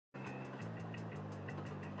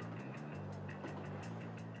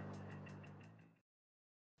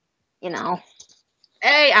you know.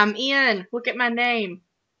 Hey, I'm in. Look at my name.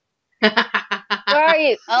 Where are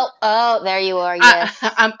you? Oh, there you are. Yes.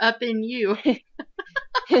 I'm up in you.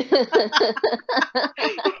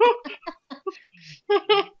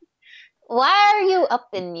 Why are you up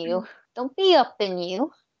in you? Don't be up in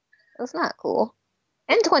you. That's not cool.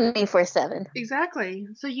 And 24/7. Exactly.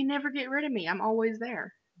 So you never get rid of me. I'm always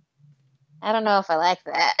there. I don't know if I like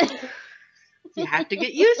that. You have to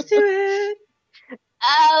get used to it.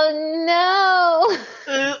 Oh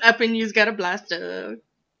no! Up in you's got a blaster.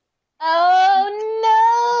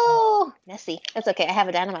 Oh no! Messy. That's okay. I have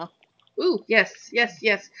a dynamo. Ooh, yes, yes,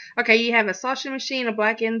 yes. Okay, you have a sloshing machine, a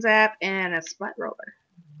black end zap, and a splat roller.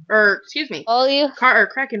 Or, excuse me, All you.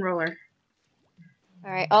 Kraken roller.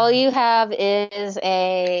 All right. All you have is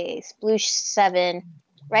a Sploosh 7.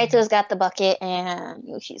 Raito's got the bucket, and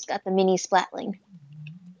Yoshi's got the mini Splatling.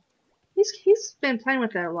 He's been playing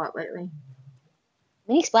with that a lot lately.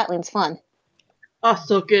 Mini Splatling's fun. I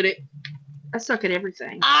suck at it. I suck at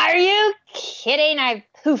everything. Are you kidding? I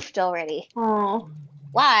poofed already. Oh.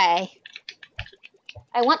 Why?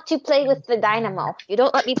 I want to play with the dynamo. You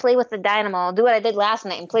don't let me play with the dynamo. I'll do what I did last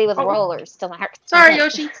night and play with rollers till my heart. Sorry,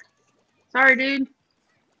 Yoshi. Sorry, dude.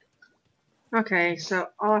 Okay, so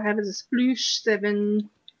all I have is a Sploosh 7.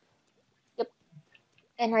 Yep.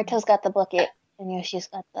 And Raito's got the bucket, and Yoshi's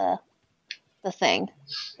got the thing.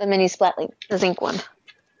 The mini Splatling. The zinc one.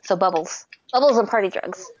 So bubbles. Bubbles and party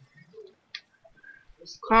drugs.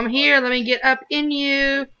 Come here, let me get up in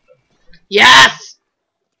you. Yes!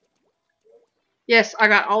 Yes, I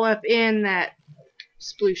got all up in that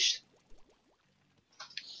Sploosh.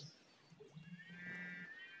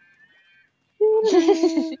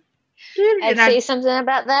 I'd say something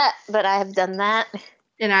about that, but I have done that.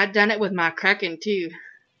 And I've done it with my Kraken too.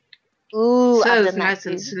 Ooh, so I've it's done nice that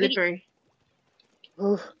and too. slippery.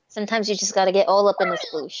 Ooh, sometimes you just gotta get all up in the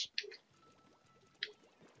sploosh.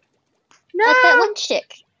 No! Like that one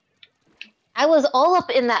chick. I was all up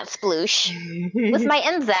in that sploosh with my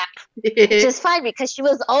end zap, which is fine because she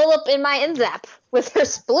was all up in my end zap with her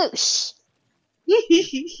sploosh.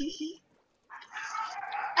 Hey!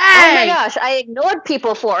 Oh my gosh, I ignored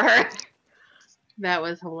people for her. That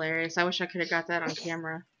was hilarious. I wish I could have got that on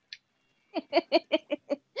camera. It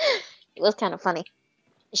was kind of funny.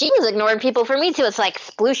 She was ignoring people for me too. It's like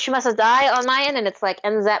sploosh must die on my end, and it's like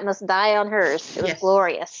end zap must die on hers. It was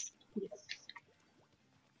glorious. Yes.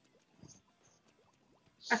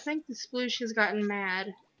 I think the sploosh has gotten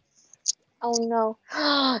mad. Oh no.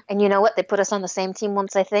 And you know what? They put us on the same team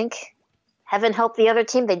once, I think. Heaven help the other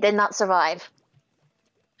team, they did not survive.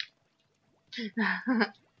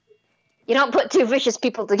 You don't put two vicious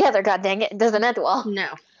people together, god dang it. It doesn't end well. No.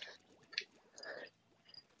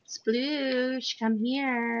 Sploosh, come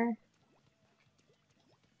here.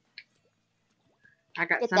 I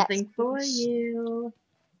got something for you.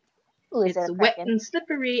 Ooh, it's wet and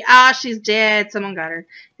slippery. Ah, she's dead. Someone got her.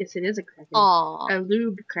 Yes, it is a Kraken. Aww. A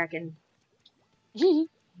lube Kraken.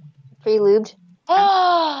 Pre-lubed.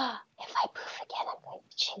 Oh, if I poof again, I'm going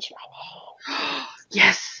to change my name.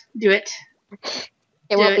 Yes, do it.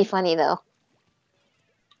 It won't be funny though.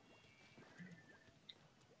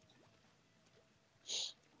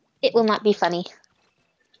 It will not be funny.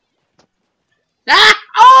 Ah!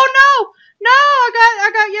 Oh no! No!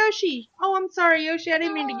 I got Yoshi. Oh, I'm sorry, Yoshi. I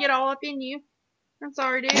didn't mean to get all up in you. I'm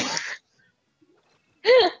sorry, dude.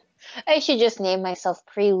 I should just name myself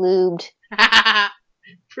Pre-lubed.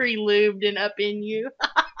 Pre-lubed and up in you.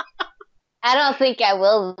 I don't think I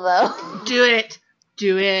will though. Do it.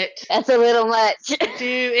 Do it. That's a little much. Do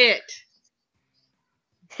it.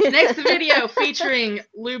 Next video featuring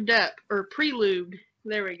lubed up or pre-lubed.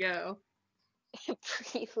 There we go.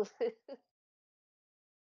 Pre-lubed.